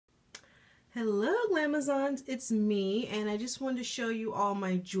Hello Glamazons, it's me, and I just wanted to show you all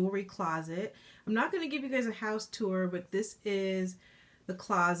my jewelry closet. I'm not going to give you guys a house tour, but this is the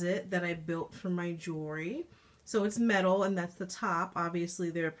closet that I built for my jewelry. So it's metal, and that's the top. Obviously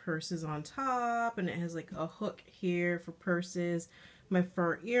there are purses on top, and it has like a hook here for purses, my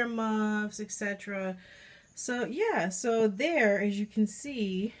fur earmuffs, etc. So yeah, so there, as you can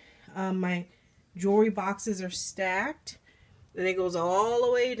see, my jewelry boxes are stacked. Then it goes all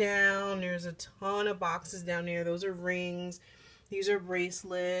the way down. There's a ton of boxes down there. Those are rings. These are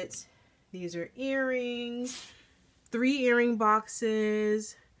bracelets. These are earrings. 3 earring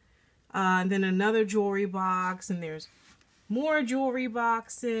boxes. And then another jewelry box. And there's more jewelry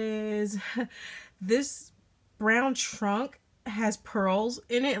boxes. This brown trunk has pearls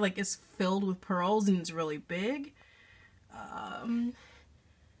in it. Like, it's filled with pearls and it's really big.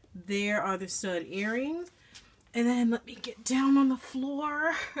 There are the stud earrings. And then let me get down on the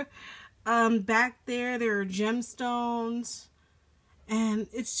floor. Back there are gemstones. And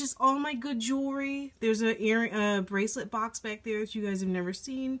it's just all my good jewelry. There's a bracelet box back there that you guys have never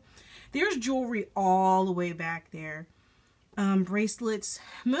seen. There's jewelry all the way back there. Bracelets,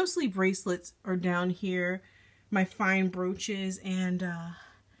 mostly bracelets, are down here. My fine brooches and the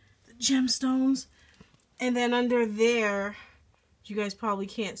gemstones. And then under there, you guys probably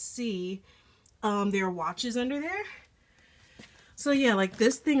can't see, there are watches under there. So yeah, like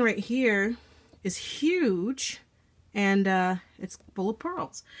this thing right here is huge, and it's full of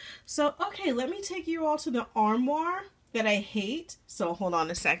pearls. So okay, let me take you all to the armoire that I hate. So hold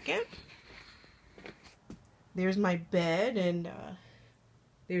on a second. There's my bed, and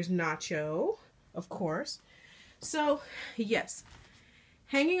there's Nacho, of course. So yes,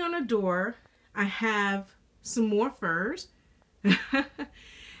 hanging on a door, I have some more furs.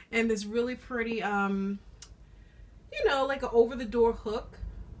 And this really pretty, you know, like an over-the-door hook.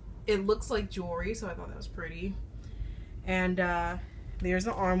 It looks like jewelry, so I thought that was pretty. And there's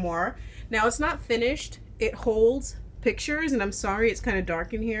the armoire. Now, it's not finished. It holds pictures, and I'm sorry it's kind of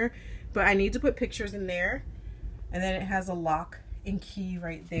dark in here, but I need to put pictures in there. And then it has a lock and key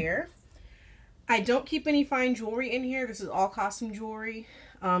right there. I don't keep any fine jewelry in here. This is all costume jewelry.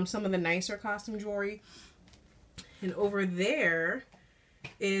 Some of the nicer costume jewelry. And over there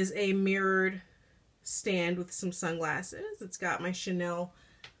is a mirrored stand with some sunglasses. It's got my Chanel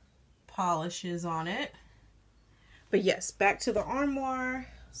polishes on it. But yes, back to the armoire.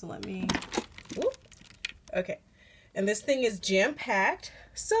 So let me, whoop. Okay. And this thing is jam-packed.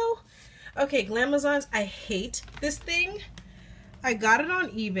 So, okay, Glamazons, I hate this thing. I got it on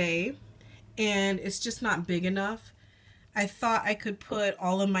eBay, and it's just not big enough. I thought I could put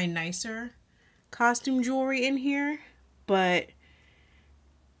all of my nicer costume jewelry in here, but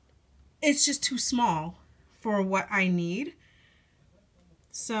it's just too small for what I need.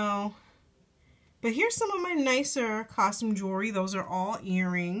 So, but here's some of my nicer costume jewelry. Those are all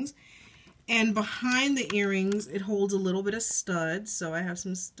earrings. And behind the earrings, it holds a little bit of studs. So I have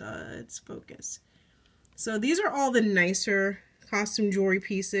some studs. Focus. So these are all the nicer costume jewelry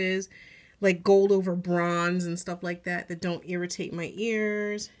pieces, like gold over bronze and stuff like that, that don't irritate my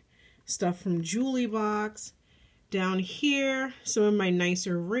ears. Stuff from Julie Box. Down here, some of my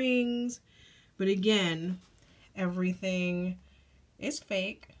nicer rings. But again, everything is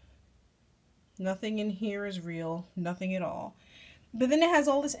fake. Nothing in here is real. Nothing at all. But then it has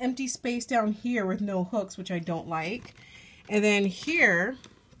all this empty space down here with no hooks, which I don't like. And then here,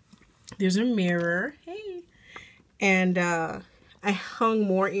 there's a mirror. Hey. And I hung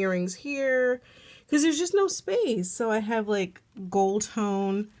more earrings here because there's just no space. So I have like gold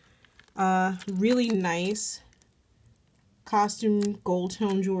tone, really nice costume gold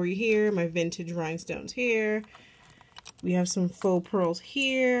tone jewelry here. My vintage rhinestones here. We have some faux pearls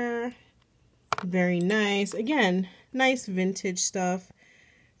here. Very nice. Again, nice vintage stuff.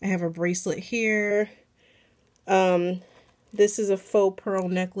 I have a bracelet here. This is a faux pearl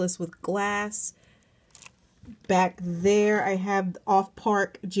necklace with glass. Back there, I have Off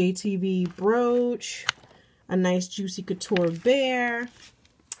Park JTV brooch. A nice Juicy Couture bear.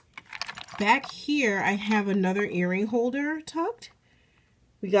 Back here, I have another earring holder tucked.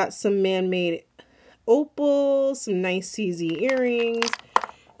 We got some man-made opals, some nice CZ earrings.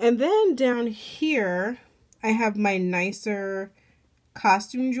 And then down here, I have my nicer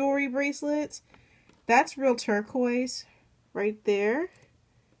costume jewelry bracelets. That's real turquoise right there.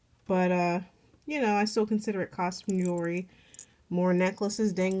 But, you know, I still consider it costume jewelry. More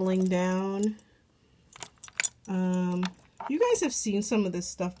necklaces dangling down. You guys have seen some of this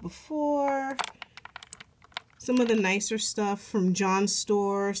stuff before. Some of the nicer stuff from John's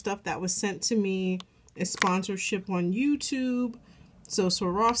store, stuff that was sent to me as sponsorship on YouTube. So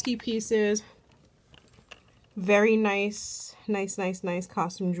Swarovski pieces. Very nice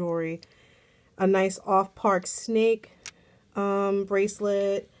costume jewelry. A nice off-park snake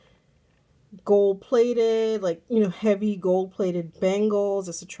bracelet. Gold plated, like, you know, heavy gold plated bangles.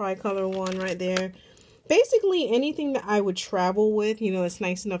 It's a tricolor one right there. Basically anything that I would travel with, you know, it's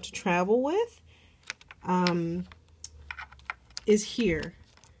nice enough to travel with, is here.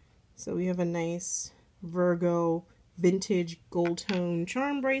 So we have a nice Virgo vintage gold tone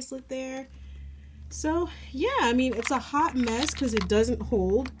charm bracelet there. So yeah, I mean, it's a hot mess because it doesn't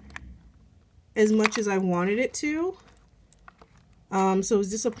hold as much as I wanted it to. So it's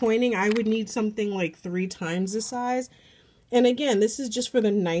disappointing. I would need something like 3 times the size. And again, this is just for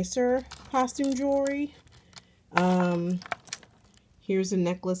the nicer costume jewelry. Here's a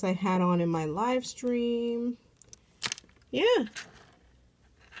necklace I had on in my live stream. Yeah.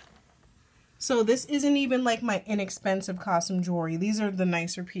 So this isn't even like my inexpensive costume jewelry. These are the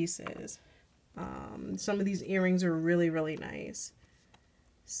nicer pieces. Some of these earrings are really, really nice.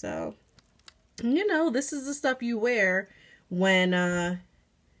 So, you know, this is the stuff you wear when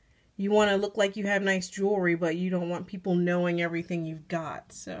you want to look like you have nice jewelry, but you don't want people knowing everything you've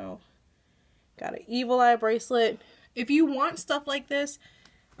got. So, got an evil eye bracelet. If you want stuff like this,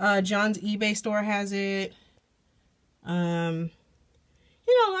 John's eBay store has it. You know,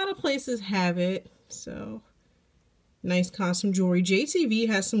 a lot of places have it. So, nice costume jewelry. JTV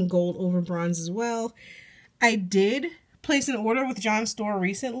has some gold over bronze as well. I did place an order with John's store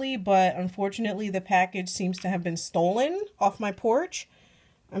recently, but unfortunately the package seems to have been stolen off my porch.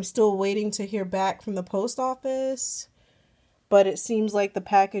 I'm still waiting to hear back from the post office, but it seems like the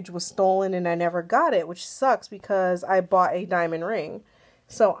package was stolen and I never got it, which sucks because I bought a diamond ring.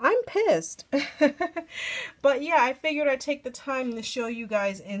 So I'm pissed. But yeah, I figured I'd take the time to show you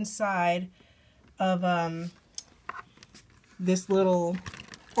guys inside of this little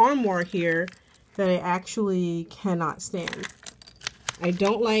armoire here that I actually cannot stand. I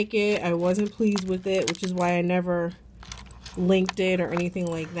don't like it. I wasn't pleased with it, which is why I never linked it or anything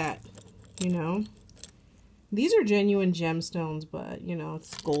like that. You know, these are genuine gemstones, but you know,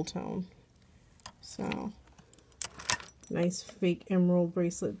 it's gold tone. So nice fake emerald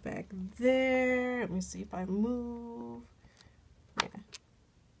bracelet back there. Let me see if I move. Yeah.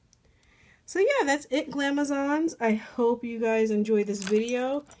 So yeah, that's it, Glamazons. I hope you guys enjoyed this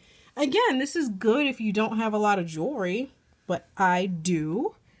video. Again, this is good if you don't have a lot of jewelry, but I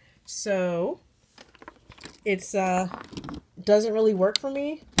do. So it's doesn't really work for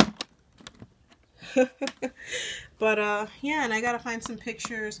me. But yeah, and I gotta find some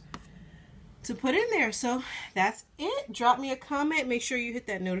pictures to put in there. So that's it. Drop me a comment. Make sure you hit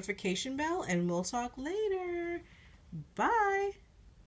that notification bell, and we'll talk later. Bye.